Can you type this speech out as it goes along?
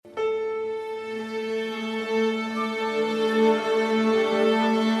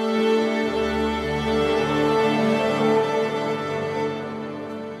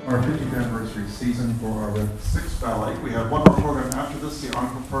Ballet. We have one more program after this, the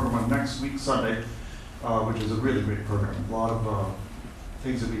encore program on next week, Sunday, which is a really great program. A lot of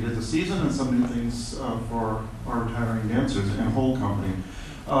things that we did this season and some new things for our retiring dancers and whole company.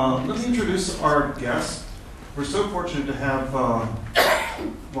 Let me introduce our guest. We're so fortunate to have,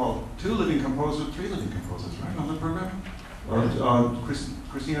 well, three living composers, right, on the program?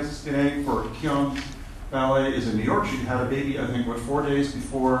 Christina Stinney for Kiyon Ballet is in New York. She had a baby, I think, 4 days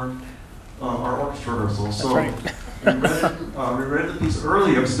before our orchestra rehearsal. So right. we read the piece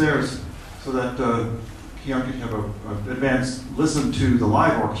early upstairs so that Kiyon could have an advanced listen to the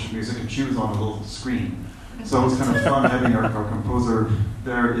live orchestra music, and she was on a little screen. So it was kind of fun having our composer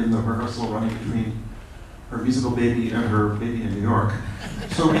there in the rehearsal running between her musical baby and her baby in New York.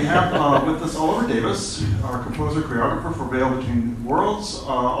 So we have with us Oliver Davis, our composer, choreographer for Veil Between Worlds.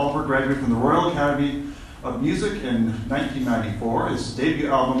 Oliver graduated from the Royal Academy of Music in 1994. His debut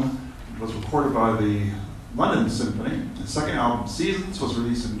album was recorded by the London Symphony. His second album, Seasons, was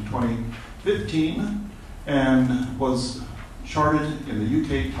released in 2015 and was charted in the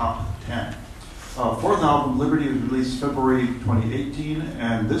UK Top 10. Fourth album, Liberty, was released February 2018,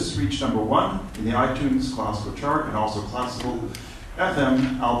 and this reached #1 in the iTunes classical chart and also classical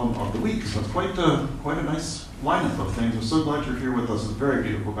FM album of the week. So it's quite a nice lineup of things. I'm so glad you're here with us. It's a very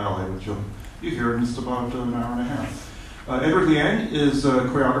beautiful ballet, which you hear in just about an hour and a half. Edward Liang is a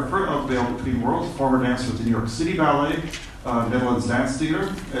choreographer of Veil Between Worlds, former dancer with the New York City Ballet, Netherlands Dance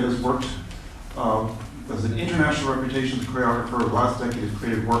Theater, and has worked as an international reputation as a choreographer. The last decade has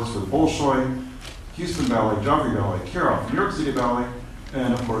created works for the Bolshoi, Houston Ballet, Joffrey Ballet, Kirov, New York City Ballet,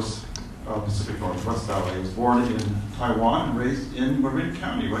 and of course, Pacific Northwest Ballet. He was born in Taiwan and raised in Marin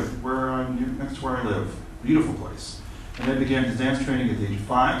County, right where next to where I live. Beautiful place. And then began his dance training at the age of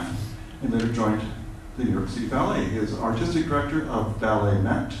 5, and later joined the New York City Ballet. He is artistic director of Ballet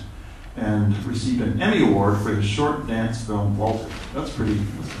Met, and received an Emmy Award for his short dance film Vaulted. That's pretty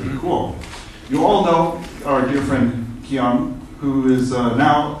cool. You all know our dear friend Kiyon, who is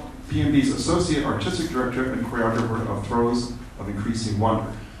now PNB's Associate Artistic Director and Choreographer of Throes of Increasing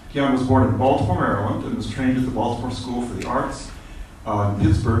Wonder. Kiyon was born in Baltimore, Maryland, and was trained at the Baltimore School for the Arts,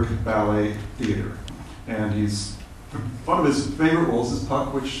 Pittsburgh Ballet Theater. And one of his favorite roles is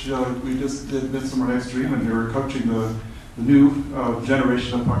Puck, which we just did Midsummer Night's Dream, and we were coaching the new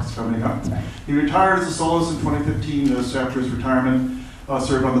generation of Pucks coming up. He retired as a soloist in 2015. Just after his retirement,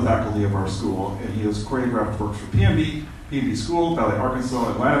 served on the faculty of our school, and he has choreographed works for PNB School, Ballet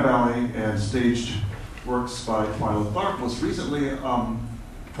Arkansas, Atlanta Ballet, and staged works by Twyla Tharp. Most recently,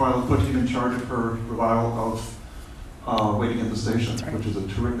 Twyla put him in charge of her revival of Waiting at the Station, which is a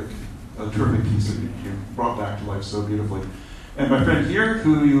terrific piece that you brought back to life so beautifully. And my friend here,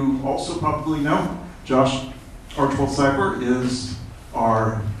 who you also probably know, Josh Archibald Cypher, is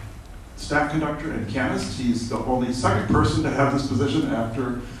our staff conductor and pianist. He's the only second person to have this position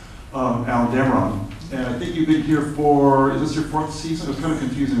after Alan Dameron. And I think you've been here for, is this your 4th season? It was kind of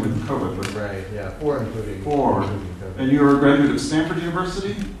confusing with COVID. But right, yeah, 4 including. 4. And you're a graduate of Stanford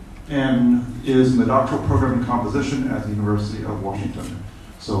University and is in the doctoral program in composition at the University of Washington.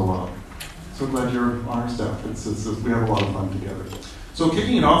 So glad you're on our staff. We have a lot of fun together. So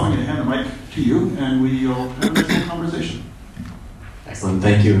kicking it off, I'm going to hand the mic to you, and we'll have a little conversation. Excellent,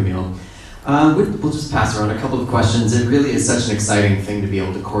 thank you, Emil. We'll just pass around a couple of questions. It really is such an exciting thing to be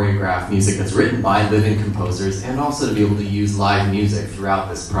able to choreograph music that's written by living composers, and also to be able to use live music throughout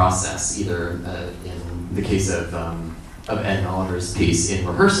this process, either in the case of Ed and Oliver's piece in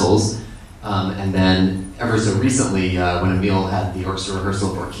rehearsals, and then ever so recently when Emil had the orchestra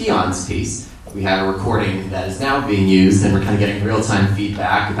rehearsal for Kiyon's piece, we had a recording that is now being used, and we're kind of getting real-time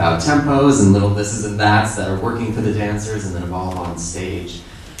feedback about tempos and little thises and thats that are working for the dancers and then evolve on stage.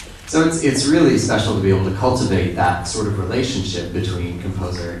 So it's really special to be able to cultivate that sort of relationship between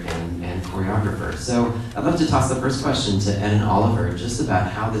composer and choreographer. So I'd love to toss the first question to Ed and Oliver, just about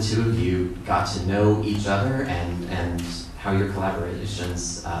how the two of you got to know each other and how your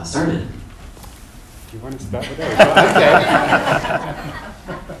collaborations started. Do you want to start with that?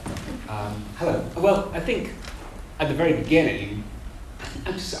 Okay. Hello. Well, I think at the very beginning,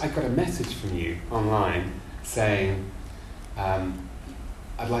 I got a message from you online saying,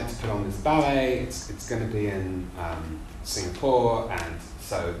 I'd like to put on this ballet. It's going to be in Singapore, and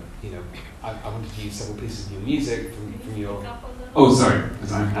so I wanted to use several pieces of your music from your. Oh, sorry,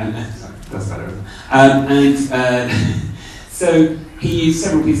 that's better. So he used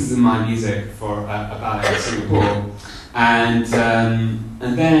several pieces of my music for a ballet in Singapore, and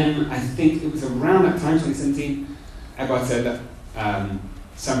then I think it was around that time, 2017, Edward said that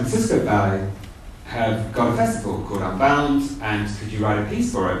San Francisco Ballet have got a festival called Unbound, and could you write a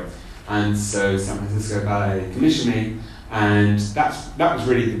piece for it? And so San Francisco Ballet commissioned me, and that was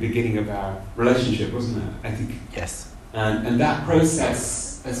really the beginning of our relationship, wasn't it? I think. Yes. And that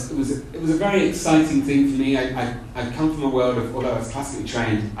process, it was a very exciting thing for me. I'd come from a world of, although I was classically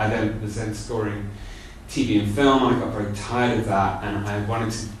trained, I was then scoring TV and film. I got very tired of that, and I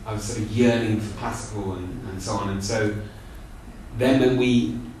was sort of yearning for classical and so on. And so then when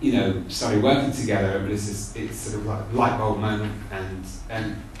we, started working together, it's sort of like a light bulb moment.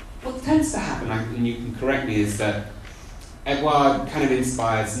 And what tends to happen, and you can correct me, is that Edward kind of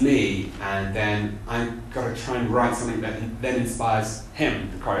inspires me, and then I've got to try and write something that then inspires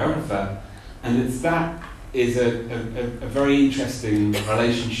him, the choreographer. And that is a very interesting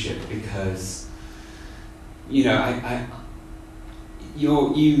relationship, because you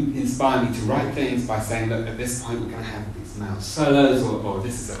inspire me to write things by saying, look, at this point we're going to have these male solos, or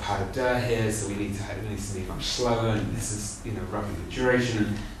this is a pas de deux here, so it needs to be much slower, and this is roughly the duration,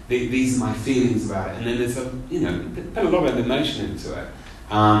 and these are my feelings about it. And then there's put a lot of emotion into it,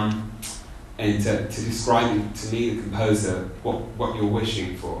 and to describe to me, the composer, what you're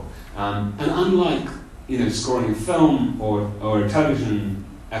wishing for. And unlike scoring a film or a television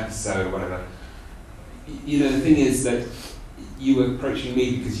episode or whatever, the thing is that you were approaching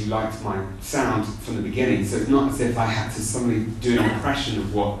me because you liked my sound from the beginning. So it's not as if I had to suddenly do an impression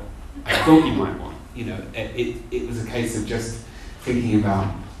of what I thought you might want. It was a case of just thinking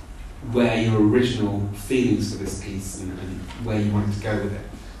about where your original feelings for this piece and where you wanted to go with it.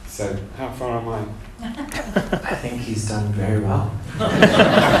 So how far am I? I think he's done very well.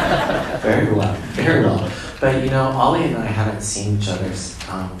 Very well, very well. But Ollie and I haven't seen each other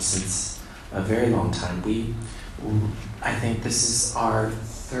since a very long time. I think this is our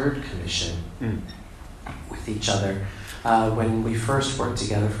third commission with each other. When we first worked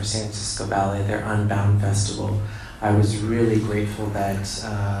together for San Francisco Ballet, their Unbound Festival, I was really grateful that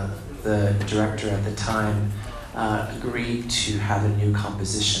the director at the time agreed to have a new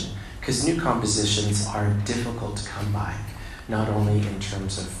composition, because new compositions are difficult to come by, not only in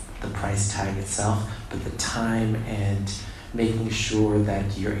terms of the price tag itself, but the time and making sure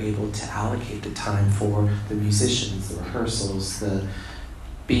that you're able to allocate the time for the musicians, the rehearsals, the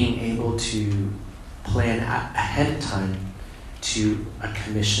being able to plan ahead of time to a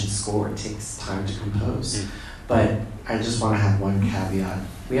commissioned score. It takes time to compose. But I just want to have one caveat.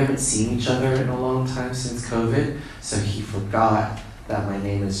 We haven't seen each other in a long time since COVID, so he forgot that my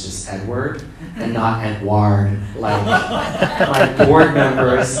name is just Edward and not Edward, like my board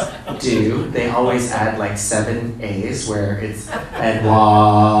members do. They always add like 7 A's where it's Edward.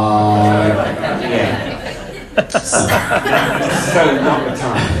 Yeah. So not the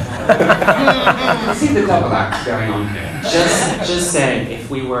time. I see the double act going on here. Just saying, if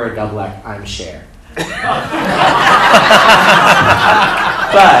we were a double act, I'm Cher. But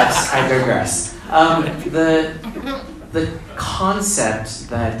I digress. The concept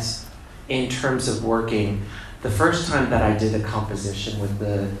that, in terms of working, the first time that I did a composition with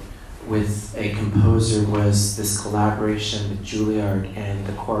a composer was this collaboration with Juilliard and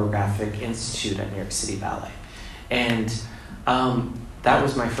the Choreographic Institute at New York City Ballet, and that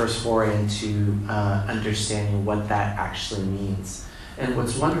was my first foray into understanding what that actually means. And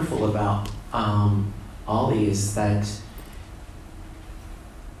what's wonderful about Ollie is that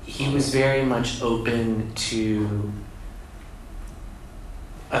he was very much open to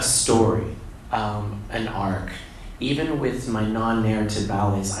a story, an arc. Even with my non-narrative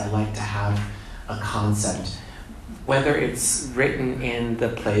ballets, I like to have a concept. Whether it's written in the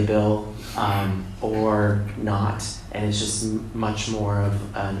playbill or not, and it's just much more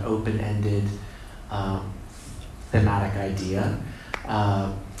of an open-ended thematic idea.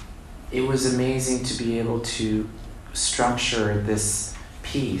 It was amazing to be able to structure this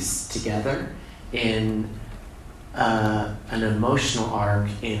piece together in an emotional arc,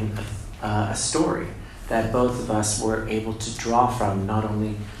 in a story that both of us were able to draw from, not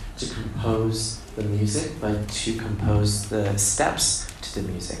only to compose the music, but to compose the steps to the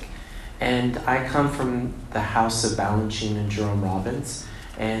music. And I come from the house of Balanchine and Jerome Robbins,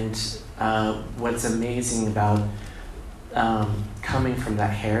 and what's amazing about coming from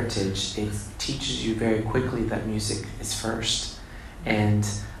that heritage, it teaches you very quickly that music is first, and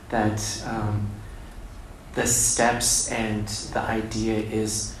that the steps and the idea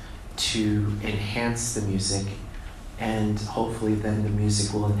is to enhance the music, and hopefully then the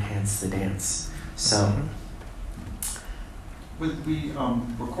music will enhance the dance. So, we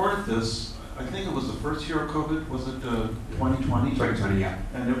recorded this, I think it was the first year of COVID, was it 2020? 2020, yeah.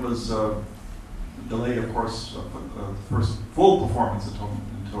 And it was delayed, of course, the first full performance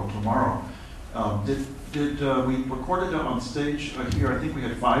until tomorrow. Did we recorded it on stage here. I think we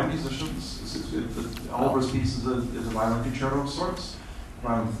had 5 musicians. Oliver's piece is a violin concerto of sorts,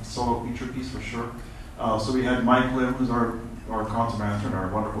 violin solo feature piece for sure. So we had Mike Lim, who's our concertmaster and our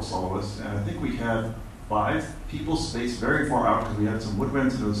wonderful soloist, and I think we had 5 people spaced very far out because we had some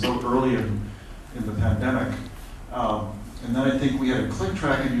woodwinds and it was so early in the pandemic. And then I think we had a click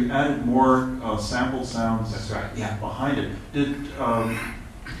track and you added more sample sounds. That's right, yeah. Behind it. Did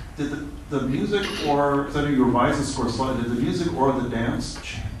the music, or I know you revised the score slightly, did the music or the dance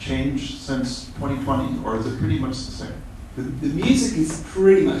change since 2020, or is it pretty much the same? The music is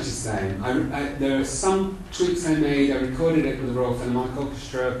pretty much the same. There are some tweaks I made. I recorded it with the Royal Philharmonic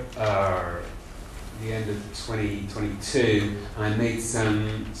Orchestra the end of 2022, and I made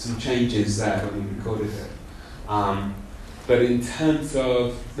some changes there when we recorded it. But in terms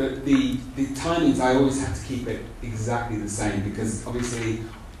of the timings, I always have to keep it exactly the same, because obviously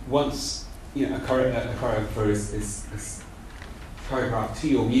once a choreographer is choreographed to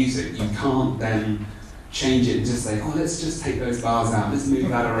your music, you can't then change it and just say, oh, let's just take those bars out, let's move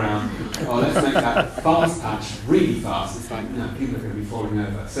that around, or let's make that fast patch really fast. It's like, no, people are going to be falling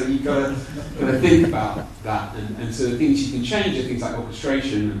over. So you've got to think about that. And so the things you can change are things like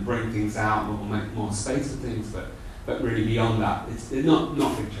orchestration and bring things out or make more space for things, but really beyond that, it's not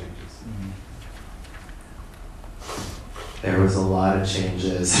big changes. Mm-hmm. There was a lot of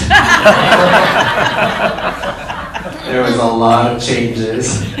changes. There was a lot of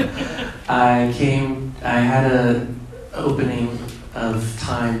changes. I had an opening of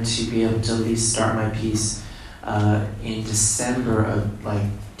time to be able to at least start my piece in December of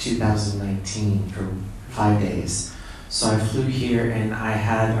 2019 for 5 days. So I flew here and I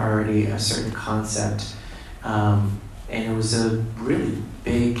had already a certain concept, and it was a really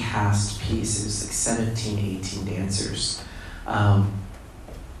big cast piece. It was like 17, 18 dancers. And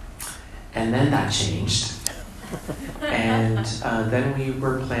then that changed. And then we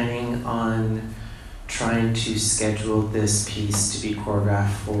were planning on trying to schedule this piece to be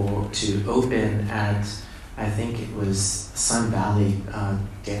choreographed to open at, I think it was Sun Valley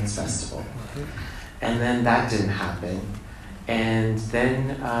Dance Festival. And then that didn't happen. And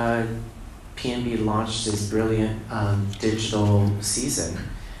then PNB launched this brilliant digital season.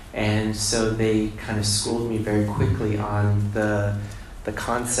 And so they kind of schooled me very quickly on the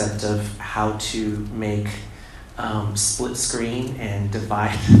concept of how to make split screen and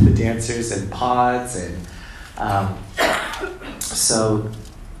divide the dancers in pods, and so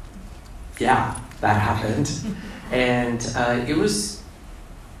yeah, that happened, and it was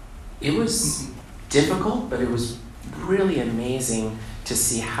difficult, but it was really amazing to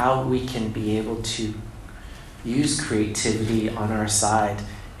see how we can be able to use creativity on our side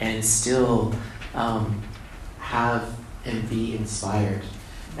and still have and be inspired.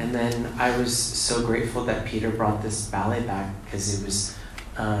 And then I was so grateful that Peter brought this ballet back, because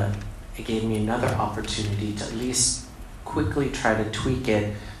it gave me another opportunity to at least quickly try to tweak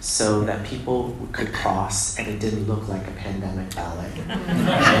it so that people could cross and it didn't look like a pandemic ballet.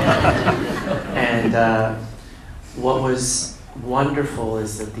 And what was wonderful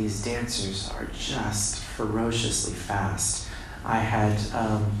is that these dancers are just ferociously fast. I had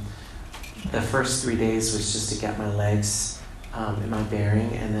the first 3 days was just to get my legs in my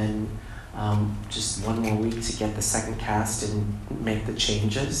bearing, and then just one more week to get the second cast and make the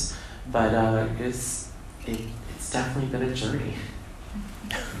changes. But it's definitely been a journey.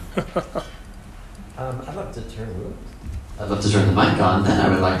 I'd love to turn the mic on. Then I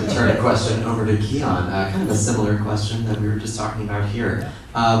would like to turn a question over to Kiyon. Kind of a similar question that we were just talking about here.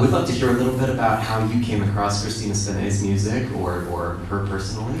 We'd love to hear a little bit about how you came across Christina Spinet's music, or her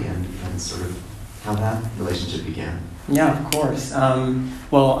personally, and sort of how that relationship began. Yeah, of course.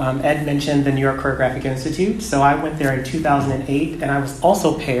 Ed mentioned the New York Choreographic Institute. So I went there in 2008, and I was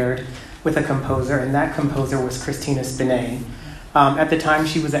also paired with a composer, and that composer was Christina Spinet. At the time,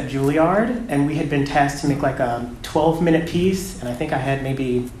 she was at Juilliard, and we had been tasked to make like a 12-minute piece, and I think I had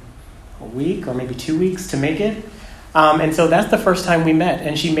maybe a week or maybe 2 weeks to make it. And so that's the first time we met,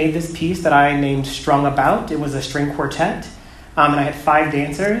 and she made this piece that I named Strung About. It was a string quartet, and I had 5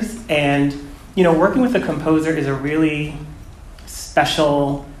 dancers, and working with a composer is a really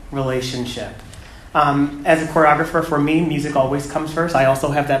special relationship. As a choreographer, for me, music always comes first. I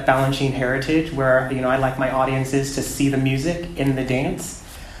also have that Balanchine heritage where, I like my audiences to see the music in the dance.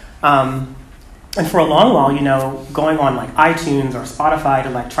 And for a long while, going on like iTunes or Spotify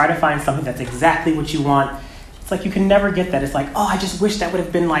to try to find something that's exactly what you want, it's like you can never get that. It's like, oh, I just wish that would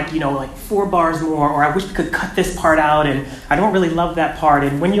have been like, like 4 bars more, or I wish we could cut this part out, and I don't really love that part.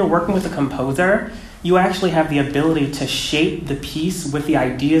 And when you're working with a composer, you actually have the ability to shape the piece with the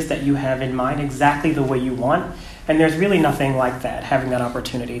ideas that you have in mind exactly the way you want. And there's really nothing like that, having that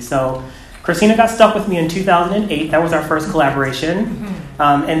opportunity. So Christina got stuck with me in 2008. That was our first collaboration.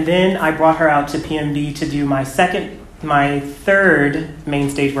 And then I brought her out to PNB to do my third main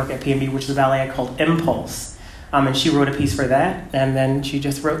stage work at PNB, which is a ballet called Impulse. And she wrote a piece for that. And then she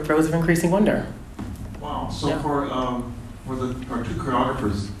just wrote Throes of Increasing Wonder. Wow. So for our 2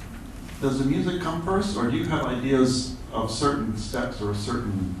 choreographers, does the music come first, or do you have ideas of certain steps or a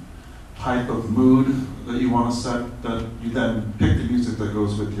certain type of mood that you want to set, that you then pick the music that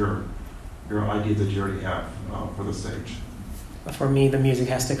goes with your idea that you already have for the stage? For me, the music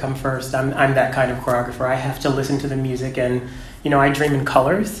has to come first. I'm that kind of choreographer. I have to listen to the music, and I dream in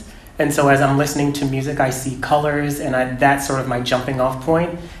colors. And so as I'm listening to music, I see colors, and that's sort of my jumping off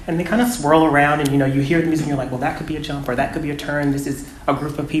point. And they kind of swirl around, and you hear the music, and you're like, well, that could be a jump, or that could be a turn. This is a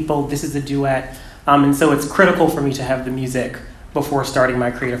group of people. This is a duet. And so it's critical for me to have the music before starting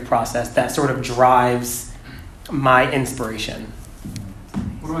my creative process. That sort of drives my inspiration.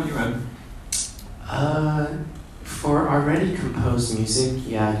 What about you, Ed? For already composed music,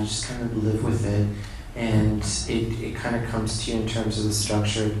 yeah, you just kind of live with it, and it kind of comes to you in terms of the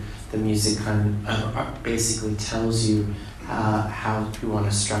structure. The music kind of basically tells you how you want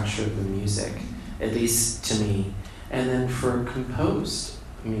to structure the music, at least to me. And then for composed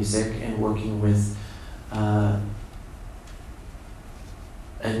music and working with a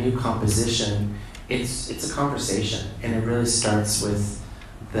new composition, it's a conversation, and it really starts with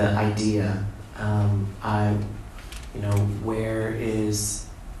the idea.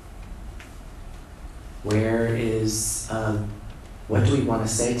 What do we want to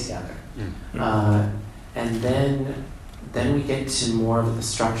say together? And then we get to more of the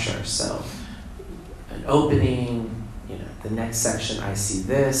structure. So an opening, the next section, I see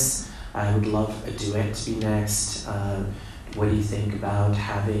this. I would love a duet to be next. What do you think about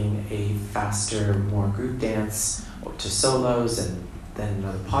having a faster, more group dance or to solos, and then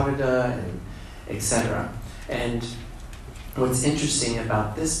another pas de deux, and etc. And what's interesting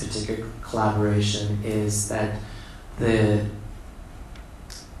about this particular collaboration is that the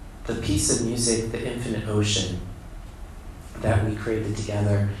piece of music, The Infinite Ocean, that we created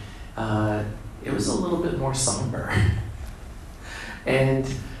together, it was a little bit more somber. And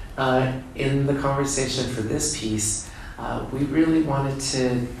in the conversation for this piece, we really wanted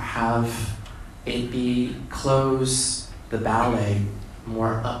to have it close the ballet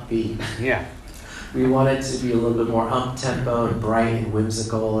more upbeat. Yeah. We wanted to be a little bit more up-tempo and bright and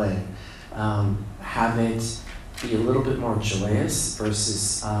whimsical, and have it be a little bit more joyous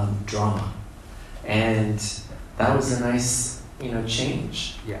versus drama. And that was a nice,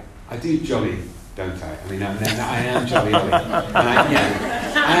 change. Yeah, I do jolly, don't I? I mean, I am jolly. And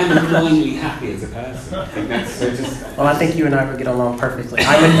I am annoyingly happy as a person. I think that's so just... Well, I think you and I would get along perfectly.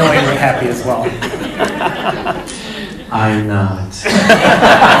 I'm annoyingly happy as well. I'm not.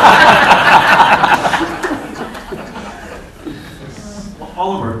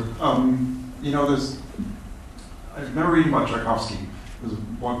 Oliver, I remember reading about Tchaikovsky, who was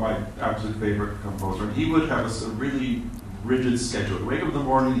one of my absolute favorite composer, and he would have a really rigid schedule. He'd wake up in the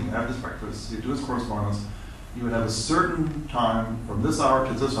morning, he'd have his breakfast, he'd do his correspondence, he would have a certain time, from this hour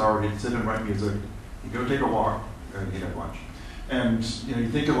to this hour, he'd sit and write music, he'd go take a walk, and he'd have lunch. And you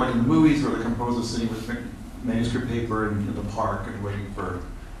think of like in the movies where the composer's sitting with manuscript paper in the park and waiting for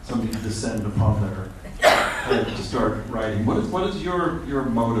somebody to descend upon their head to start writing. What is your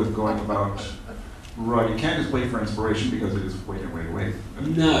motive going about writing? You can't just wait for inspiration because it is wait.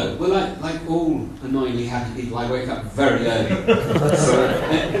 No, well, like all annoyingly happy people, I wake up very early.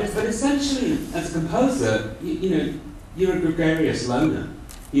 But essentially, as a composer, you're a gregarious loner.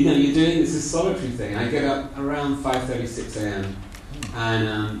 You're doing this solitary thing. I get up around 5:30, 6 a.m.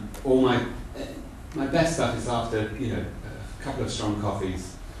 and all my best stuff is after a couple of strong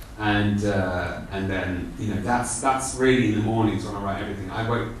coffees, and then that's really in the mornings when I write everything.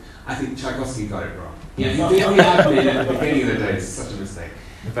 I think Tchaikovsky got it wrong. You do the admin at the beginning of the day is such a mistake.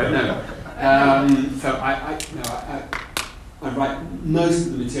 But no, so I write most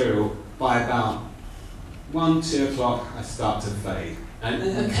of the material by about 1, 2 o'clock. I start to fade, and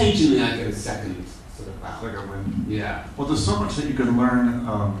occasionally I get a second sort of bout. Like a win. Yeah. Well, there's so much that you can learn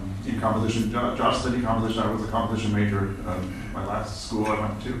in composition. Josh studied composition. I was a composition major at my last school I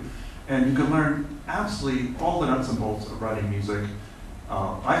went to, and you can learn absolutely all the nuts and bolts of writing music.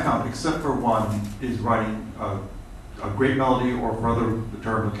 I found, except for one, is writing a great melody, or for other the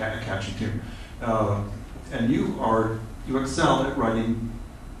term, a catchy tune. and you excel at writing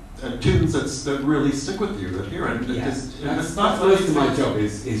tunes that really stick with you, that hear it. That's most of my job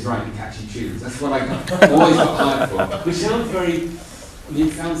is writing catchy tunes. That's what I always got hired for. Which sounds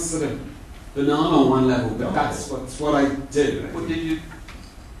it sounds sort of banal on one level, but that's what I do. Well,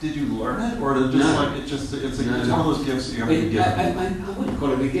 did you learn it, or is it just it's one of those gifts that you have to give? I wouldn't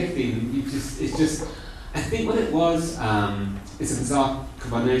call it a gift even. It's just I think what it was. It's a bizarre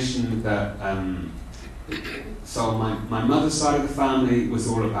combination that. So my mother's side of the family was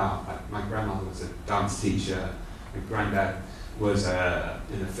all about, my grandmother was a dance teacher, my granddad was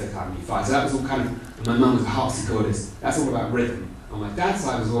in the Fifth Avenue Five, so that was all kind of, and my mum was a harpsichordist, that's all about rhythm. On my dad's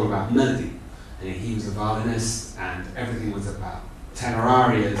side was all about melody, and he was a violinist, and everything was about tenor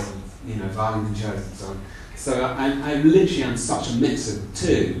arias, and violin concertos and so on. So I literally am such a mix of the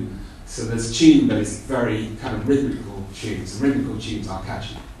two, so there's tune, but it's very kind of rhythmical tunes, and rhythmical tunes are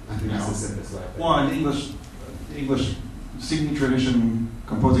catchy. I think that's the simplest way. Well, in English singing tradition,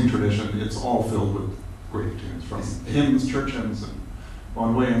 composing tradition, it's all filled with great tunes, from hymns, church hymns, and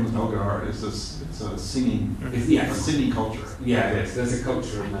Von Williams, Nogar. It's a singing, a singing culture. Yeah, it is. There's a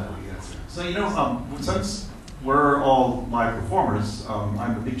culture of melody. That's right. So since we're all live performers,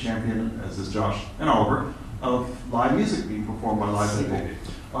 I'm a big champion, as is Josh and Oliver, of live music being performed by live people.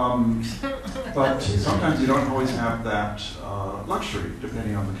 But sometimes you don't always have that luxury,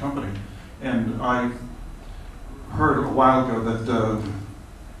 depending on the company. And I heard a while ago that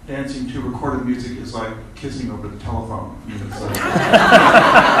dancing to recorded music is like kissing over the telephone. It's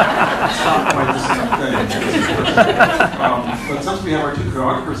not quite the same thing. But since we have our two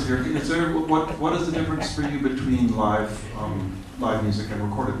choreographers here, what is the difference for you between live music and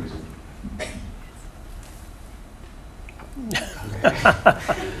recorded music?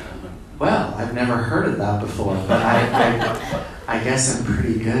 Well, I've never heard of that before, but I guess I'm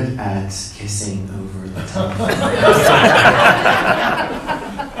pretty good at kissing over the telephone.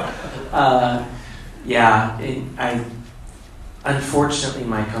 Unfortunately,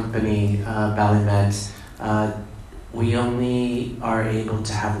 my company, Ballymet, we only are able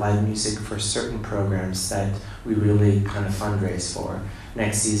to have live music for certain programs that we really kind of fundraise for.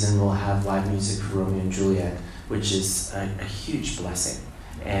 Next season, we'll have live music for Romeo and Juliet, which is a huge blessing.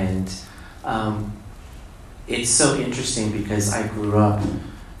 And it's so interesting because I grew up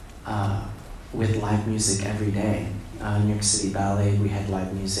with live music every day. New York City Ballet, we had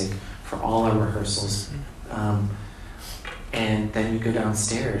live music for all our rehearsals. And then you go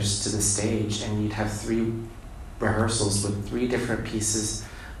downstairs to the stage and you'd have 3 rehearsals with 3 different pieces,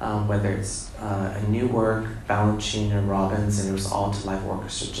 whether it's a new work, Balanchine and Robbins, and it was all to live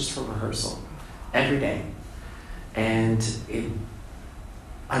orchestra just for rehearsal every day. And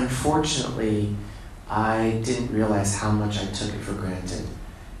unfortunately, I didn't realize how much I took it for granted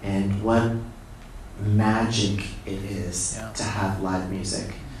and what magic it is to have live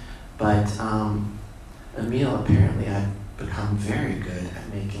music. But Emile, apparently I've become very good at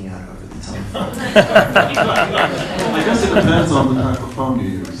making out over the telephone. I guess it depends on the type of phone you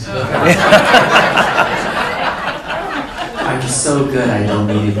use. I'm so good I don't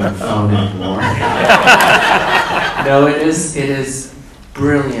need even a phone anymore. No, it is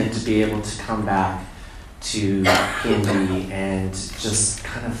brilliant to be able to come back to PNB and just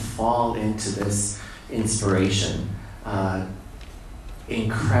kind of fall into this inspiration.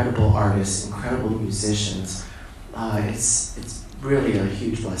 Incredible artists, incredible musicians. It's really a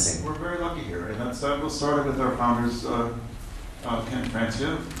huge blessing. We're very lucky here, and that started with our founders, Ken and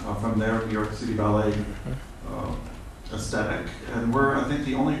Francia, from their New York City Ballet aesthetic, and we're, I think,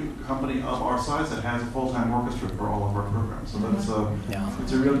 the only company of our size that has a full-time orchestra for all of our programs. So that's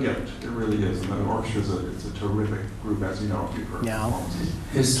it's a real gift. It really is. And the orchestra is a terrific group, as you know, if you've heard performances.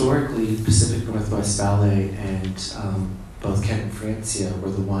 Historically, Pacific Northwest Ballet and both Ken and Francia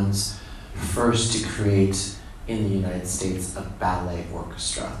were the ones first to create in the United States a ballet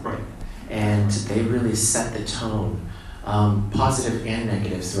orchestra. Right. And they really set the tone, positive and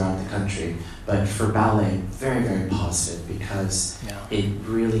negative throughout the country. But for ballet, very, very positive because it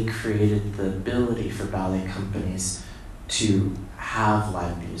really created the ability for ballet companies to have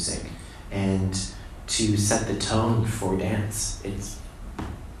live music and to set the tone for dance. It's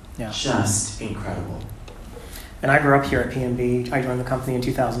just incredible. And I grew up here at PNB. I joined the company in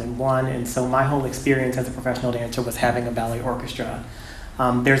 2001, and so my whole experience as a professional dancer was having a ballet orchestra.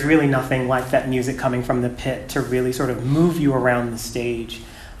 There's really nothing like that music coming from the pit to really sort of move you around the stage.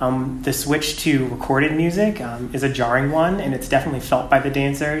 The switch to recorded music is a jarring one, and it's definitely felt by the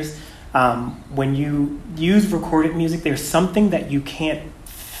dancers. When you use recorded music, there's something that you can't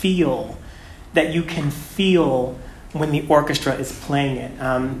feel, that you can feel when the orchestra is playing it,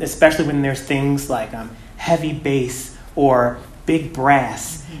 especially when there's things like heavy bass or big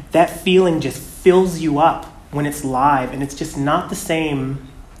brass. That feeling just fills you up when it's live, and it's just not the same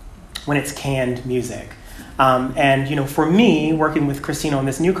when it's canned music. And you know, for me, working with Christina on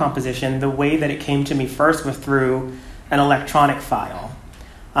this new composition, the way that it came to me first was through an electronic file.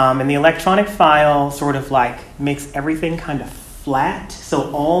 And the electronic file sort of like makes everything kind of flat,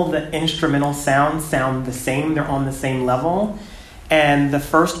 so all the instrumental sounds sound the same, they're on the same level. And the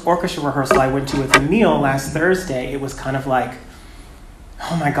first orchestra rehearsal I went to with Emil last Thursday, it was kind of like,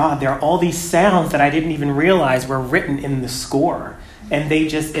 oh my God, there are all these sounds that I didn't even realize were written in the score. And they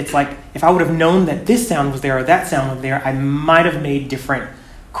just, it's like, if I would have known that this sound was there or that sound was there, I might have made different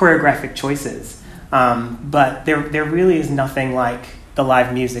choreographic choices. But there really is nothing like the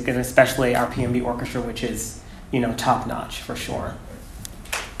live music, and especially our PNB orchestra, which is, you know, top notch for sure.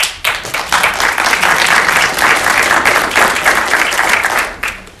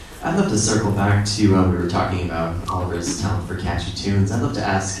 I'd love to circle back to we were talking about Oliver's talent for catchy tunes. I'd love to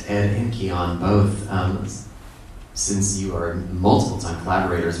ask Ed and Kiyon both, since you are multiple-time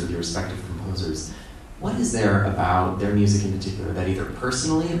collaborators with your respective composers, what is there about their music in particular that either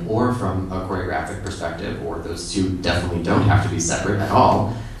personally or from a choreographic perspective, or those two definitely don't have to be separate at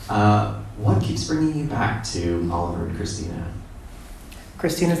all, what keeps bringing you back to Oliver and Christina?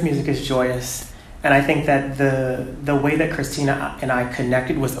 Christina's music is joyous, and I think that the way that Christina and I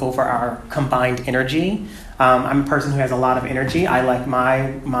connected was over our combined energy. I'm a person who has a lot of energy. I like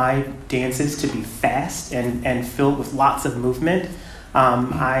my dances to be fast and filled with lots of movement.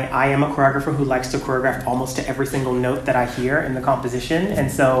 I am a choreographer who likes to choreograph almost to every single note that I hear in the composition.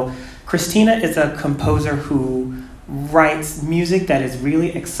 And so Christina is a composer who writes music that is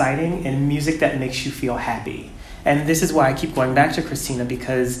really exciting and music that makes you feel happy. And this is why I keep going back to Christina,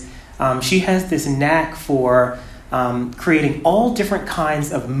 because she has this knack for creating all different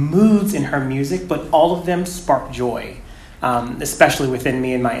kinds of moods in her music, but all of them spark joy, especially within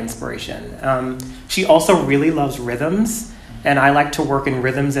me and my inspiration. She also really loves rhythms, and I like to work in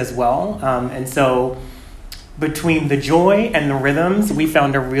rhythms as well. And so between the joy and the rhythms, we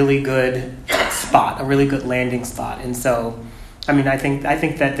found a really good spot, a really good landing spot. And so, I mean, I think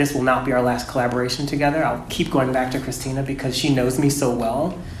that this will not be our last collaboration together. I'll keep going back to Christina because she knows me so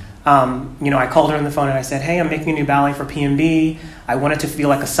well. You know, I called her on the phone and I said, hey, I'm making a new ballet for PNB. I want it to feel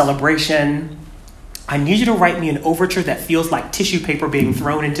like a celebration. I need you to write me an overture that feels like tissue paper being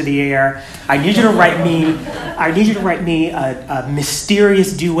thrown into the air. I need you to write me a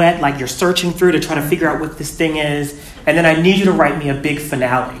mysterious duet like you're searching through to try to figure out what this thing is. And then I need you to write me a big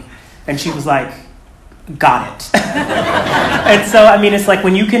finale. And she was like, got it. And so, I mean, it's like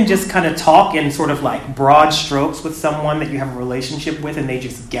when you can just kind of talk in sort of like broad strokes with someone that you have a relationship with and they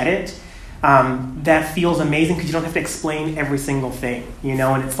just get it, that feels amazing because you don't have to explain every single thing, you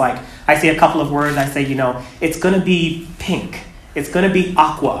know? And it's like, I say a couple of words, I say, you know, it's going to be pink. It's going to be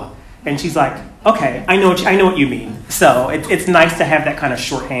aqua. And she's like, okay, I know what you mean. So it's nice to have that kind of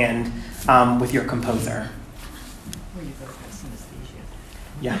shorthand with your composer.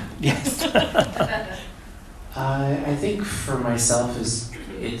 Yeah, yes. I think for myself,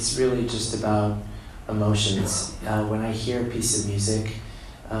 it's really just about emotions. When I hear a piece of music,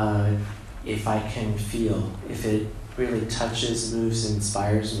 if I can feel, if it really touches, moves, and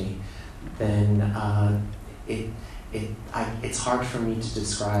inspires me, then it's hard for me to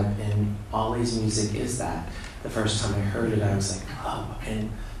describe. And Ollie's music is that. The first time I heard it, I was like, oh.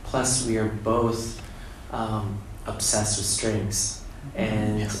 And plus, we are both obsessed with strings.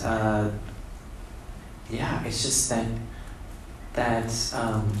 And yeah, it's just that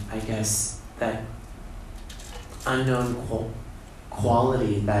I guess that unknown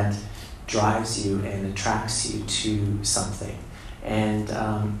quality that drives you and attracts you to something. And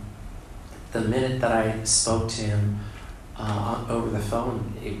the minute that I spoke to him over the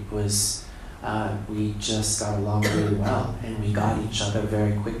phone, it was we just got along really well, and we got each other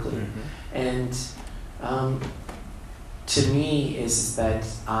very quickly. Mm-hmm. And to me is that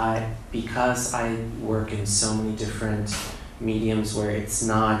because I work in so many different mediums where it's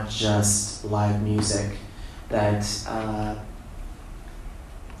not just live music, that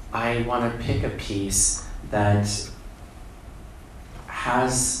I want to pick a piece that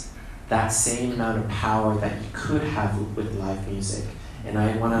has that same amount of power that you could have with live music. And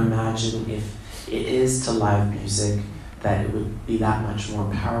I want to imagine if it is to live music, that it would be that much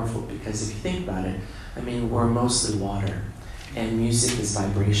more powerful, because if you think about it, I mean, we're mostly water, and music is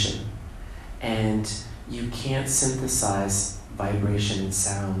vibration. And you can't synthesize vibration and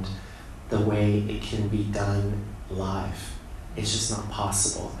sound the way it can be done live. It's just not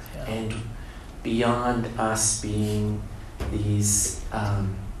possible. Yeah. And beyond us being these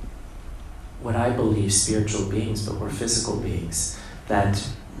what I believe, spiritual beings, but we're physical beings that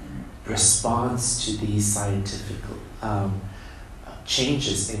responds to these scientific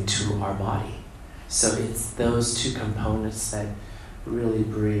changes into our body. So it's those two components that really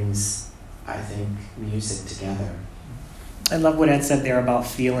brings, I think, music together. I love what Ed said there about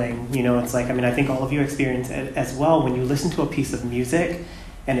feeling. You know, it's like, I mean, I think all of you experience it as well. When you listen to a piece of music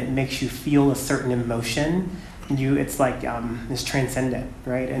and it makes you feel a certain emotion, it's like, it's transcendent,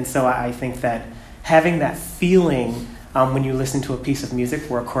 right? And so I think that having that feeling when you listen to a piece of music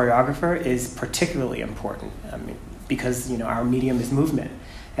for a choreographer is particularly important. I mean, because, you know, our medium is movement.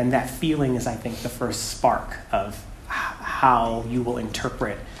 And that feeling is, I think, the first spark of how you will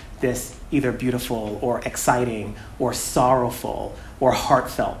interpret this either beautiful or exciting or sorrowful or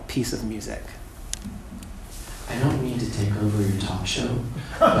heartfelt piece of music. I don't mean to take over your talk show,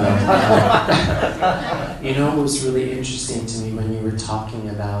 but you know, it was really interesting to me when you were talking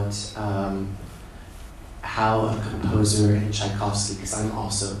about how a composer in Tchaikovsky, because I'm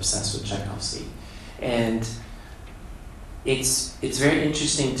also obsessed with Tchaikovsky, and it's very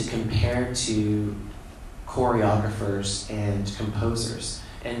interesting to compare to choreographers and composers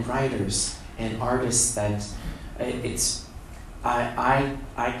and writers and artists that I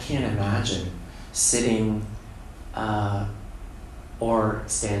can't imagine sitting or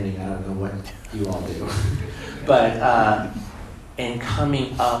standing, I don't know what you all do, but and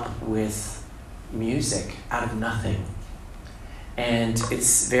coming up with music out of nothing. And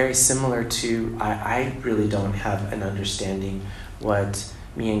it's very similar to, I really don't have an understanding what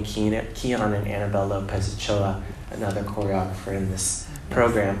me and Kiyon and Annabelle Lopez Ochoa, another choreographer in this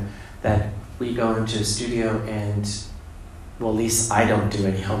program, that we go into a studio and, well, at least I don't do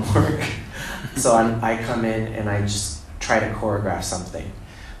any homework. So I come in and I just try to choreograph something.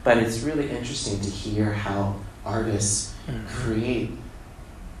 But it's really interesting to hear how artists create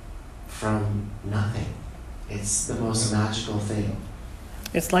from nothing. It's the most magical thing.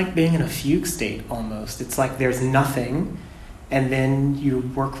 It's like being in a fugue state almost. It's like there's nothing, and then you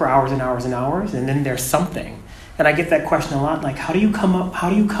work for hours and hours and hours, and then there's something. And I get that question a lot, like, how do you come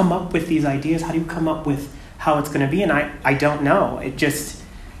up with these ideas? How do you come up with how it's going to be? And I don't know. It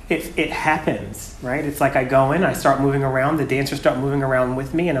happens, right? It's like I go in, I start moving around, the dancers start moving around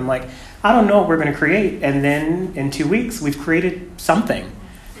with me, and I'm like, I don't know what we're going to create. And then in 2 weeks, we've created something.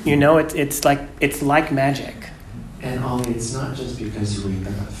 You know, it's like magic. And Ollie, it's not just because you wake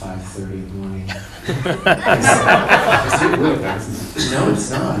up at 5:30 in the morning. No, it's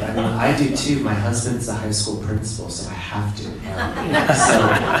not. I mean, I do too. My husband's a high school principal, so I have to. So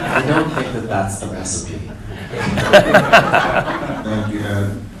I don't think that that's the recipe. Thank you,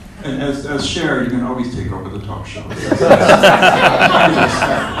 Ed. And as Cher, you can always take over the talk show.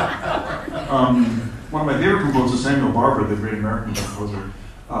 One of my favorite composers, Samuel Barber, the great American composer,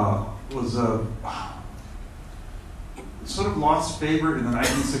 was sort of lost favor in the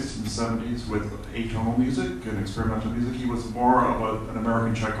 1960s and 70s with atonal music and experimental music. He was more of an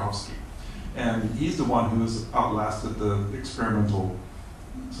American Tchaikovsky. And he's the one who's outlasted the experimental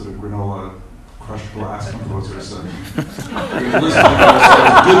sort of granola crushed glass composers. Whenever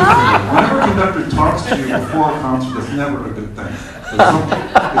a conductor talks to you before a concert, it's never a good thing. If you're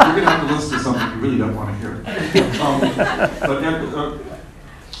going to have to listen to something you really don't want to hear.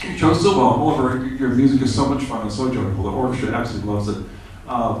 You chose so well. Oliver, your music is so much fun and so joyful. The orchestra absolutely loves it.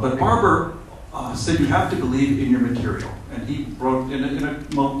 But Barber said you have to believe in your material. And he wrote in a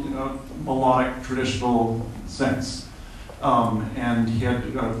melodic, traditional sense. And he had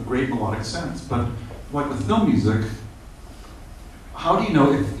a great melodic sense. But like with film music, how do you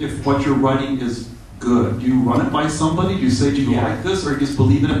know if what you're writing is good? Do you run it by somebody? Do you say, do you like this? Or do you just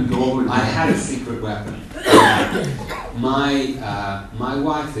believe in it and go over it? I had a secret weapon. My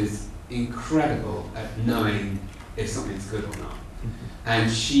wife is incredible at knowing if something's good or not. And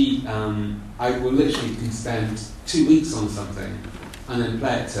I will literally can spend 2 weeks on something and then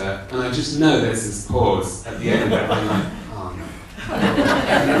play it to her, and I just know there's this pause at the end of it. I'm like, oh no.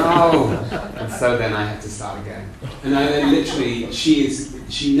 And so then I have to start again. And I then literally, she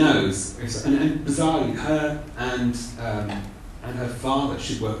knows, and bizarrely, her and her father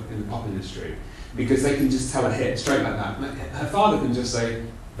should work in the pop industry, because they can just tell a hit straight like that. Her father can just say,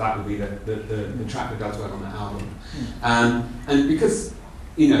 that would be the track that does well on the album. And because,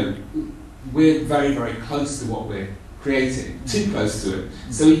 you know, we're very, very close to what we're creating, too close to it,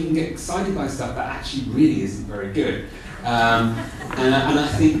 so we can get excited by stuff that actually really isn't very good. And I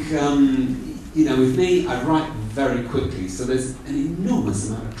think, you know, with me, I write very quickly, so there's an enormous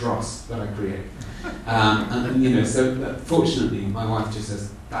amount of dross that I create. And you know, so fortunately, my wife just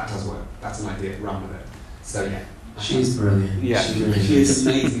says, that does work, that's an idea, run with it. So yeah. She's brilliant. Yeah, she really she is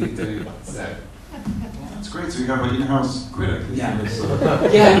amazing at doing it. So. That's great. So you have an in-house critic. Yeah. It's,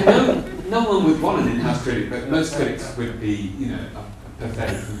 No one would want an in-house critic, but most critics would be,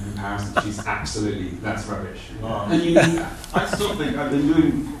 pathetic in comparison. She's absolutely, that's rubbish. And you need that. I still think I've been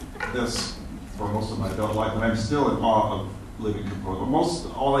doing this for most of my adult life, and I'm still in awe of living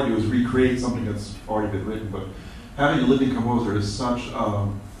composers. All I do is recreate something that's already been written, but having a living composer is such a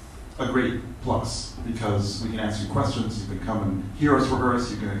great plus, because we can ask you questions, you can come and hear us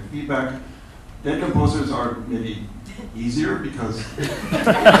rehearse, you can have feedback. Dead composers are maybe easier because they don't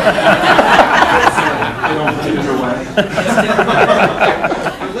get in your way.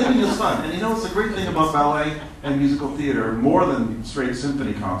 But living is fun. And it's the great thing about ballet and musical theater, more than straight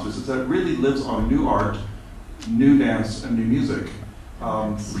symphony concerts, is that it really lives on new art, new dance, and new music.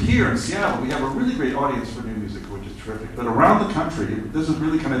 Here in Seattle, we have a really great audience for new music, which is terrific. But around the country, this is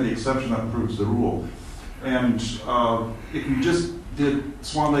really kind of the exception that proves the rule. And if you just did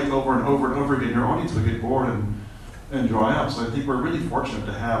Swan Lake over and over and over again, your audience would get bored and dry up. So I think we're really fortunate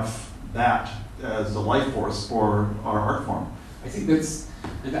to have that as a life force for our art form. I think that's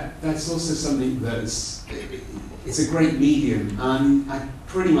also something it's a great medium. I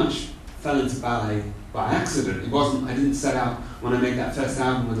pretty much fell into ballet by accident. I didn't set out when I made that first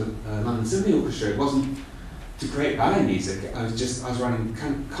album with the London Symphony Orchestra. It wasn't to create ballet music. I was writing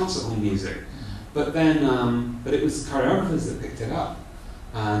kind of concert hall music. But then, but it was choreographers that picked it up,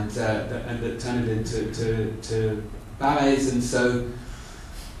 and that turned it into ballets, and so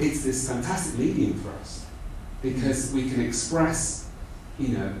it's this fantastic medium for us because we can express,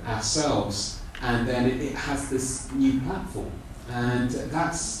 ourselves, and then it has this new platform, and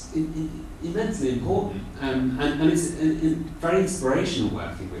that's immensely important, and it's very inspirational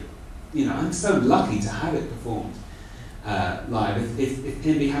working with. I'm so lucky to have it performed. Live. If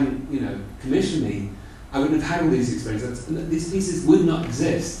PNB hadn't, commissioned me, I wouldn't have had all these experiences. These pieces would not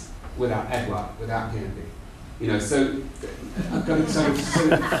exist without Edward, without PNB. So I've got to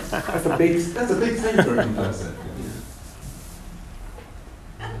that's a big thing for a composer.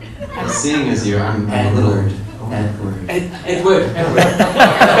 Seeing as I'm a little Edward.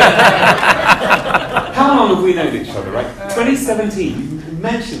 How long have we known each other? Right, 2017. You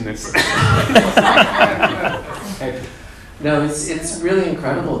mentioned this. No, it's really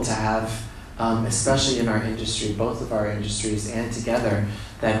incredible to have, especially in our industry, both of our industries and together,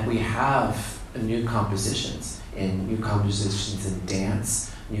 that we have new compositions in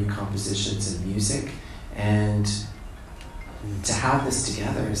dance, new compositions in music, and to have this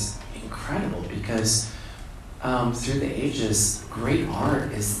together is incredible because through the ages, great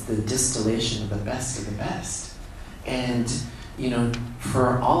art is the distillation of the best. And,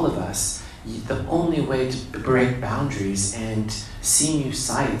 for all of us, the only way to break boundaries and see new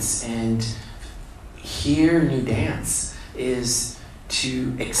sights and hear new dance is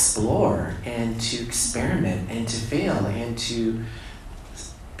to explore and to experiment and to fail and to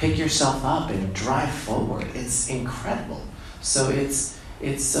pick yourself up and drive forward. It's incredible. So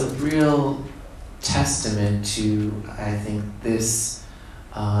it's a real testament to, I think, this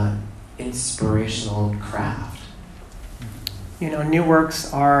inspirational craft. New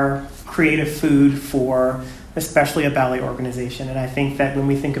works are creative food for especially a ballet organization. And I think that when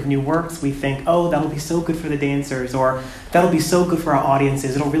we think of new works, we think, oh, that'll be so good for the dancers, or that'll be so good for our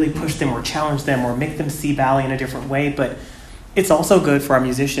audiences. It'll really push them or challenge them or make them see ballet in a different way. But it's also good for our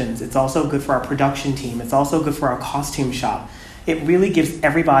musicians. It's also good for our production team. It's also good for our costume shop. It really gives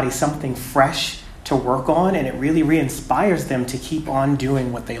everybody something fresh to work on, and it really re-inspires them to keep on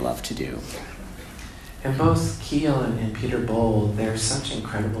doing what they love to do. And both Kiyon and Peter Bowl, they're such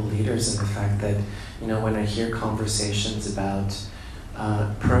incredible leaders in the fact that, when I hear conversations about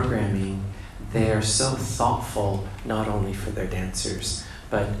programming, they're so thoughtful, not only for their dancers,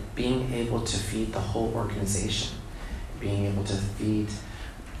 but being able to feed the whole organization, being able to feed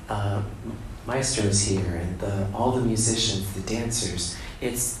maestros here and all the musicians, the dancers.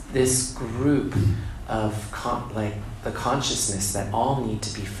 It's this group of the consciousness that all need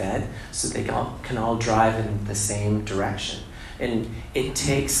to be fed so they can all drive in the same direction. And it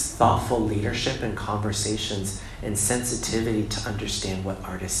takes thoughtful leadership and conversations and sensitivity to understand what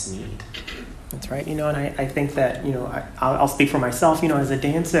artists need. That's right. And I think that, I'll speak for myself, as a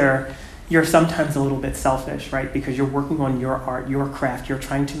dancer, you're sometimes a little bit selfish, right? Because you're working on your art, your craft. You're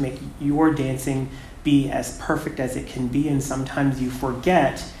trying to make your dancing be as perfect as it can be. And sometimes you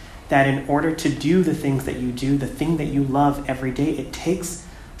forget that in order to do the things that you do, the thing that you love every day, it takes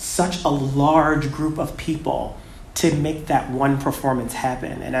such a large group of people to make that one performance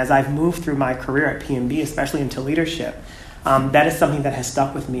happen. And as I've moved through my career at PNB, especially into leadership, that is something that has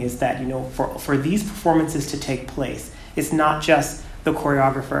stuck with me, is that, for these performances to take place, it's not just the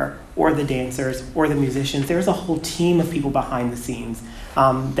choreographer or the dancers or the musicians. There's a whole team of people behind the scenes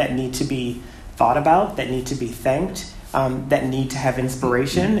that need to be thought about, that need to be thanked, that need to have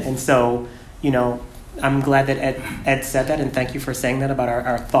inspiration. And so, I'm glad that Ed said that, and thank you for saying that about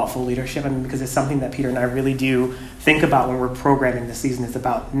our thoughtful leadership. Because it's something that Peter and I really do think about when we're programming the season. It's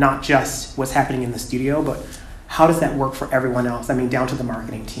about not just what's happening in the studio, but how does that work for everyone else? Down to the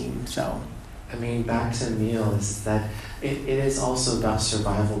marketing team. So, back to Emil, is that it is also about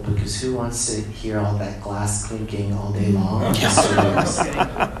survival, because who wants to hear all that glass clinking all day long?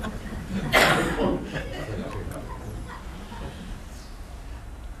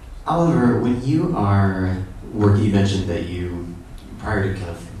 Oliver, when you are working, you mentioned that you, prior to kind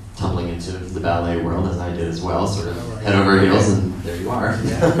of tumbling into the ballet world, as I did as well, sort of head over heels, and there you are.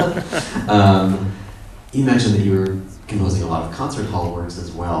 You mentioned that you were composing a lot of concert hall works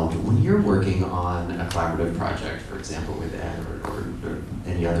as well. But when you're working on a collaborative project, for example, with Ed or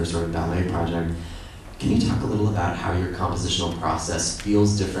any other sort of ballet project, can you talk a little about how your compositional process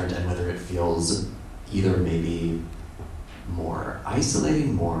feels different, and whether it feels either maybe more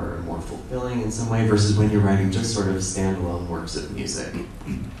isolating, more fulfilling in some way, versus when you're writing just sort of standalone works of music?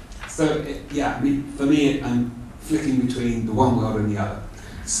 So, for me, I'm flicking between the one world and the other.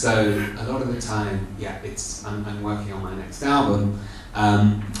 So a lot of the time, I'm working on my next album.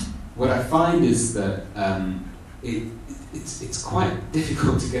 What I find is that it's quite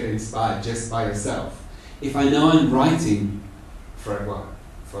difficult to get inspired just by yourself. If I know I'm writing for a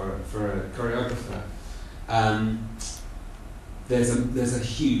choreographer, there's a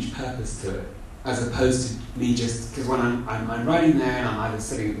huge purpose to it, as opposed to me just because when I'm writing there and I'm either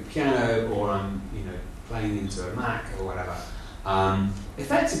sitting at the piano or I'm playing into a Mac or whatever.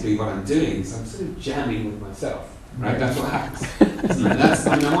 Effectively, what I'm doing is I'm sort of jamming with myself, right? That's what happens.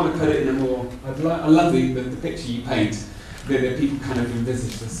 I want to put it in a more. I love the picture you paint. That people kind of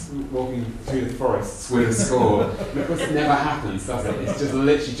envisage us walking through the forests with a score. Of course, it never happens, does it? It's just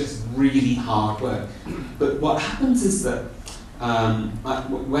literally just really hard work. But what happens is that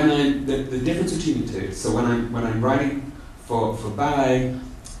the difference between the two. So when I'm writing for ballet,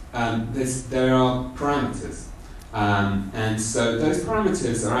 there are parameters. And so those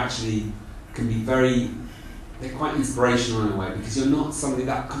parameters they're quite inspirational in a way, because you're not somebody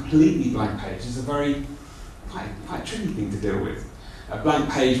that completely blank page is a very quite tricky thing to deal with. A blank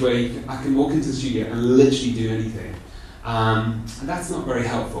page where I can walk into the studio and literally do anything. And that's not very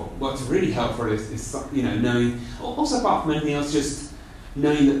helpful. What's really helpful is knowing, also apart from anything else, just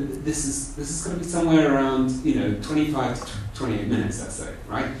knowing that this is going to be somewhere around 25 to 28 minutes, let's say,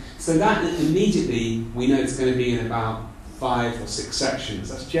 right? So that immediately we know it's going to be in about 5 or 6 sections.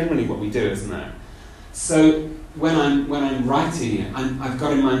 That's generally what we do, isn't it? So when I'm writing it, I've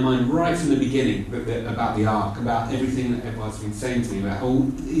got in my mind right from the beginning about the arc, about everything that Edward's been saying to me about.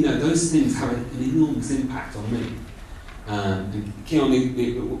 Those things have an enormous impact on me. And Kiyon,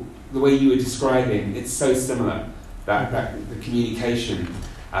 the way you were describing, it's so similar. That the communication,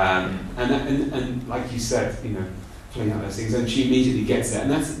 and like you said, pulling out those things, and she immediately gets it,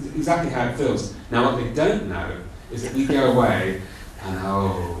 and that's exactly how it feels. Now, what they don't know is that we go away, and I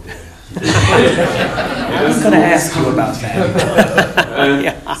was going to ask you about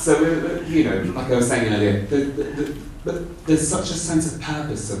that. So, like I was saying earlier, but there's such a sense of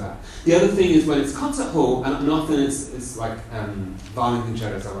purpose to that. The other thing is when it's concert hall, and often it's like violin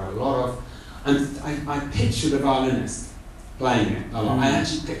concertos I write a lot of, and I picture the violinist playing it a lot. I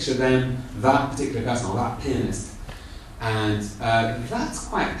actually picture that particular person, or that pianist. And that's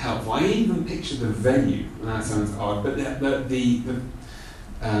quite helpful. I even picture the venue, and that sounds odd, but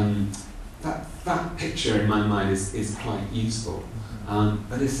that picture in my mind is quite useful.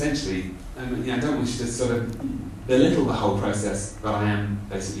 But essentially, I don't wish to sort of belittle the whole process, but I am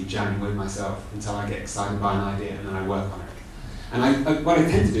basically jamming with myself until I get excited by an idea, and then I work on it. And what I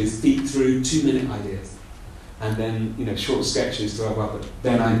tend to do is feed through 2-minute ideas, and then short sketches to but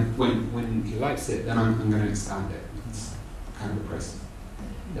then when he likes it, then I'm going to expand it. It's kind of the process.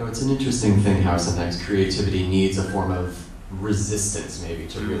 It's an interesting thing how sometimes creativity needs a form of resistance, maybe,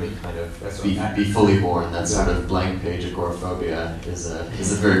 to really kind of be fully born. That sort of blank page agoraphobia is a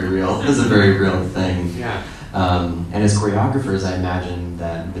very real thing. Yeah. And as choreographers, I imagine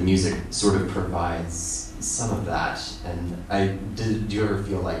that the music sort of provides some of that. And do you ever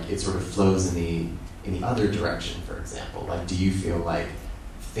feel like it sort of flows in the other direction, for example? Like, do you feel like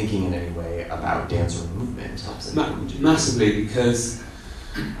thinking in any way about dance or movement helps in massively, because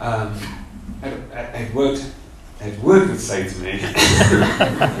Edward would say to me,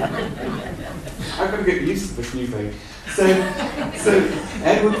 I've got to get used to this new thing. So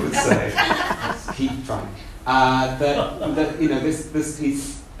Edward would say, keep trying, that this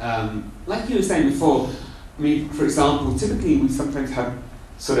piece, like you were saying before, I mean, for example, typically we sometimes have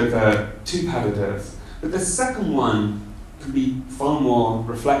sort of two pas de deux, but the second one can be far more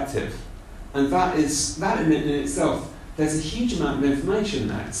reflective, and that in itself, there's a huge amount of information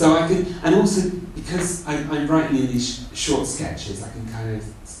there. So I can, and also because I'm writing in these short sketches, I can kind of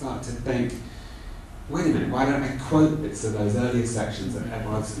start to think, wait a minute, why don't I quote bits of those earlier sections that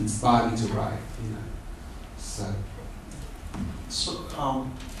Edward's inspired me to write? So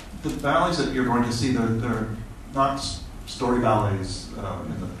the ballets that you're going to see, they're not story ballets in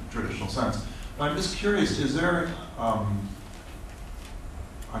the traditional sense. But I'm just curious, is there, I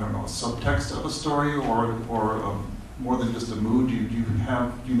don't know, a subtext of a story or more than just a mood? Do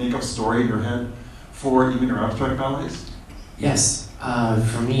you make up a story in your head for even your abstract ballets? Yes.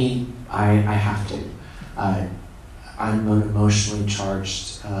 For me, I have to. I'm an emotionally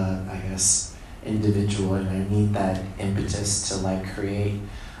charged, I guess, individual, and I need that impetus to create.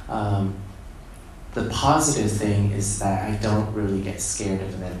 The positive thing is that I don't really get scared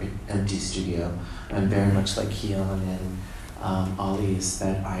of an empty studio. I'm very much like Kiyon and Ali, is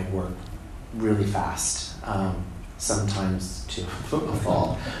that I work really fast, sometimes to a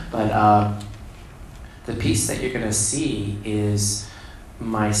fault. But the piece that you're going to see is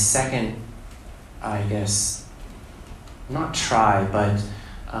my second, I guess, not try, but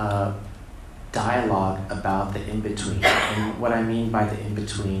dialogue about the in-between. And what I mean by the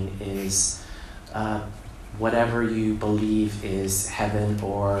in-between is whatever you believe is heaven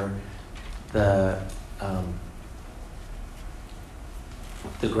or the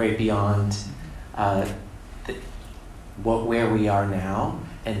great beyond, where we are now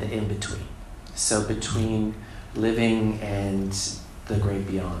and the in-between. So between living and the great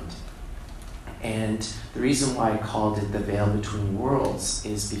beyond. And the reason why I called it the veil between worlds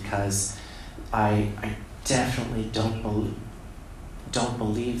is because I definitely don't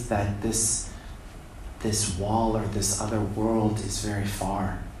believe that this wall or this other world is very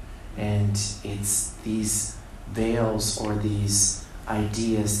far. And it's these veils or these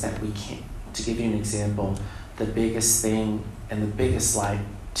ideas that we can't. To give you an example, the biggest thing and the biggest lie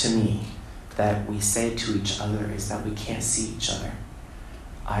to me that we say to each other is that we can't see each other.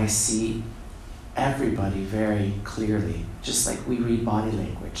 I see everybody very clearly, just like we read body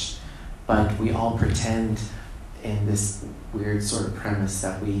language, but we all pretend in this weird sort of premise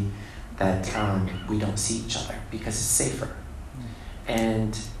that we don't see each other because it's safer.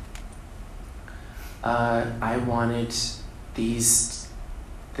 And I wanted this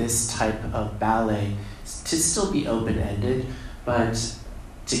type of ballet to still be open-ended, but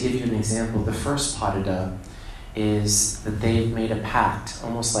to give you an example, the first pas de deux is that they've made a pact,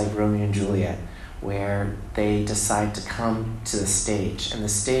 almost like Romeo and Juliet, where they decide to come to the stage, and the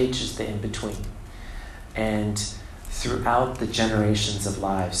stage is the in-between. And throughout the generations of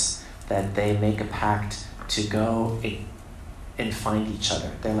lives, that they make a pact to go and find each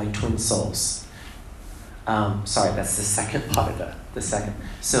other. They're like twin souls. Sorry, that's the second pas de deux, the second.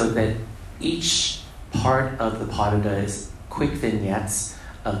 So that each part of the pas de deux is quick vignettes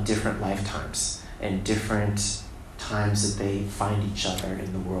of different lifetimes and different times that they find each other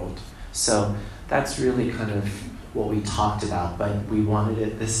in the world. So that's really kind of what we talked about, but we wanted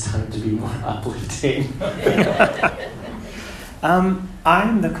it this time to be more uplifting.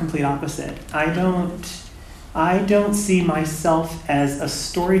 I'm the complete opposite. I don't see myself as a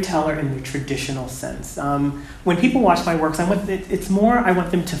storyteller in the traditional sense. When people watch my works, I want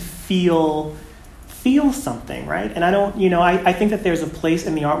them to feel something, right? And I think that there's a place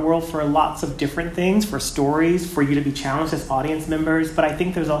in the art world for lots of different things, for stories, for you to be challenged as audience members, but I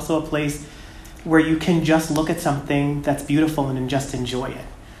think there's also a place where you can just look at something that's beautiful and just enjoy it,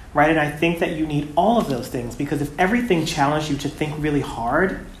 right? And I think that you need all of those things, because if everything challenged you to think really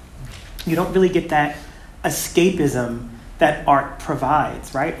hard, you don't really get that escapism that art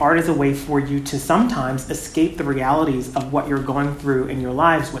provides, right? Art is a way for you to sometimes escape the realities of what you're going through in your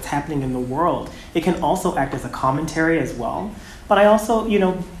lives, what's happening in the world. It can also act as a commentary as well. But I also,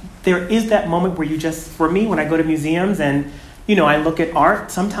 there is that moment where for me, when I go to museums and, I look at art,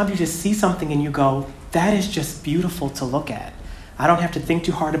 sometimes you just see something and you go, that is just beautiful to look at. I don't have to think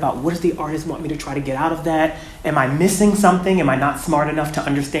too hard about what does the artist want me to try to get out of that? Am I missing something? Am I not smart enough to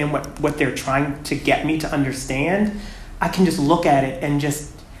understand what they're trying to get me to understand? I can just look at it and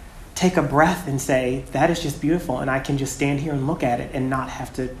just take a breath and say, that is just beautiful. And I can just stand here and look at it and not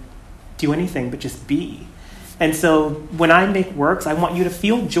have to do anything but just be. And so when I make works, I want you to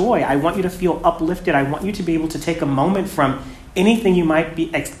feel joy. I want you to feel uplifted. I want you to be able to take a moment from anything you might be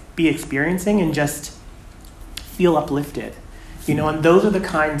experiencing and just feel uplifted. And those are the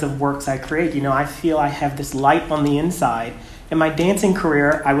kinds of works I create. I feel I have this light on the inside. In my dancing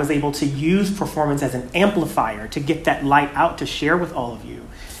career, I was able to use performance as an amplifier to get that light out to share with all of you.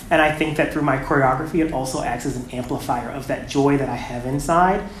 And I think that through my choreography, it also acts as an amplifier of that joy that I have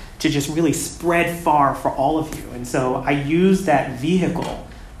inside to just really spread far for all of you. And so I use that vehicle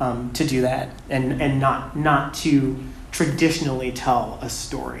to do that and not to traditionally tell a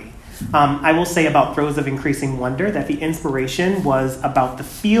story. I will say about Throws of Increasing Wonder that the inspiration was about the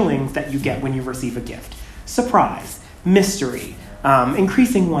feelings that you get when you receive a gift. Surprise, mystery,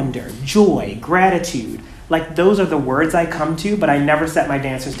 increasing wonder, joy, gratitude. Like, those are the words I come to, but I never set my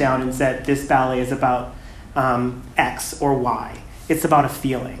dancers down and said, this ballet is about X or Y. It's about a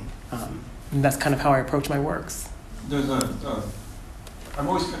feeling. And that's kind of how I approach my works. I'm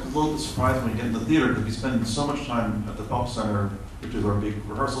always kind of a little bit surprised when we get in the theater because we spend so much time at the Pop Center, which is our big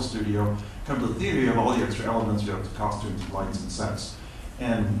rehearsal studio. Come to the theater, you have all the extra elements, you have the costumes, lights, and sets.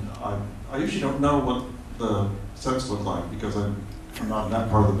 And I usually don't know what the sets look like because I'm not in that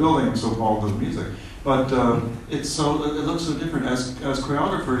part of the building, I'm so involved with the music. But it looks so different. As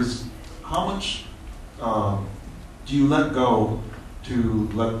choreographers, how much do you let go to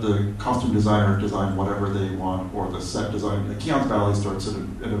let the costume designer design whatever they want, or the set design? Kiyon's ballet starts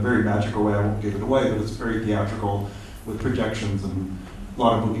in a very magical way. I won't give it away, but it's very theatrical with projections and a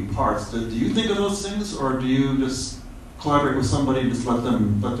lot of moving parts. Do you think of those things, or do you just collaborate with somebody and just let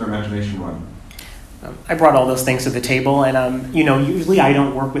their imagination run? I brought all those things to the table, and usually I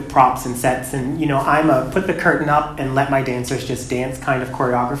don't work with props and sets, and I'm a put the curtain up and let my dancers just dance kind of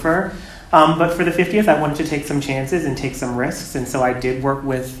choreographer. But for the 50th, I wanted to take some chances and take some risks, and so I did work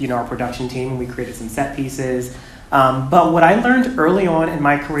with our production team, and we created some set pieces. But what I learned early on in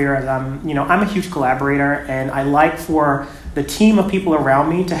my career is I'm a huge collaborator, and I like for the team of people around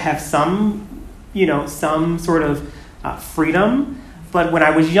me to have some sort of freedom. But when I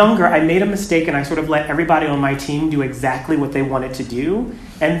was younger, I made a mistake and I sort of let everybody on my team do exactly what they wanted to do.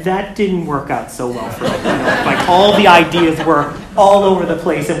 And that didn't work out so well for me. Like, all the ideas were all over the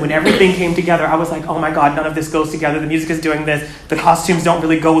place. And when everything came together, I was like, oh my God, none of this goes together. The music is doing this. The costumes don't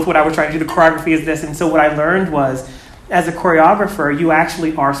really go with what I was trying to do. The choreography is this. And so what I learned was, as a choreographer, you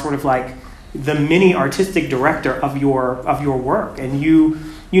actually are sort of like the mini artistic director of your work. And you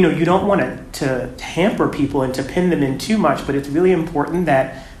don't want to hamper people and to pin them in too much, but it's really important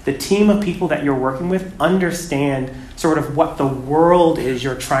that the team of people that you're working with understand sort of what the world is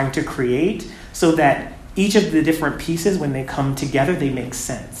you're trying to create, so that each of the different pieces, when they come together, they make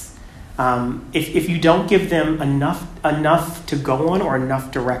sense. If you don't give them enough to go on or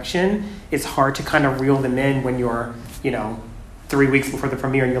enough direction, it's hard to kind of reel them in when you're 3 weeks before the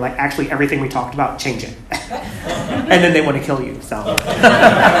premiere, and you're like, actually, everything we talked about, change it. And then they want to kill you, so.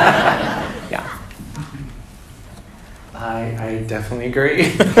 Yeah. I definitely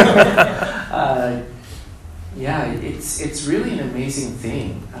agree. It's really an amazing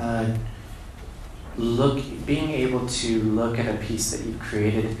thing. Being able to look at a piece that you've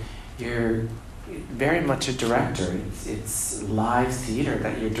created, you're very much a director. It's live theater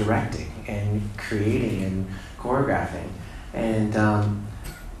that you're directing and creating and choreographing. And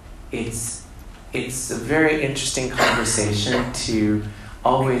it's a very interesting conversation to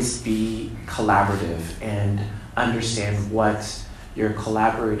always be collaborative and understand what your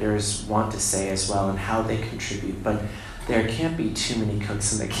collaborators want to say as well and how they contribute. But there can't be too many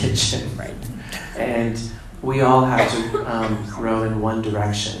cooks in the kitchen, right? And we all have to row in one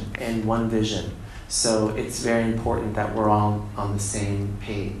direction and one vision. So it's very important that we're all on the same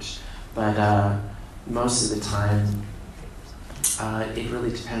page. But most of the time, it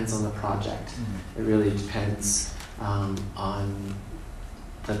really depends on the project. Mm-hmm. It really depends on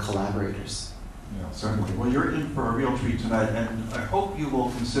the collaborators. Yeah, certainly. Well, you're in for a real treat tonight, and I hope you will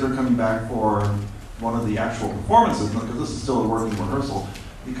consider coming back for one of the actual performances, because this is still a working rehearsal.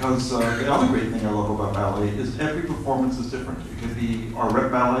 Because the other great thing I love about ballet is every performance is different. It could be our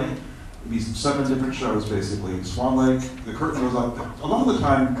rep ballet, it could be 7 different shows basically. Swan Lake, the curtain goes up. A lot of the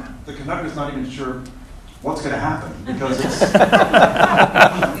time, the conductor's not even sure what's going to happen, because the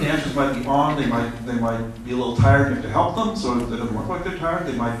dancers might be on, they might be a little tired, you have to help them, so it doesn't look like they're tired.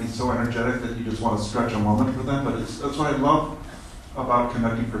 They might be so energetic that you just want to stretch a moment for them, but that's what I love about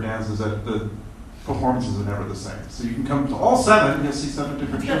conducting for dance, is that the performances are never the same. So you can come to all 7 and you'll see 7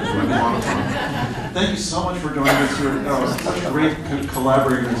 different shows. It'll be a lot of fun. Thank you so much for joining us here. Such great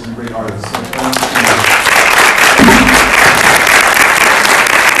collaborators and great artists.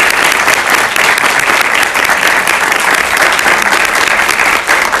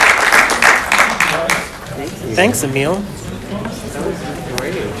 So thanks, Emil. That was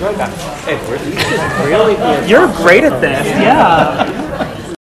great. Enjoyed that. Edward, you should really be. You're great at this, yeah.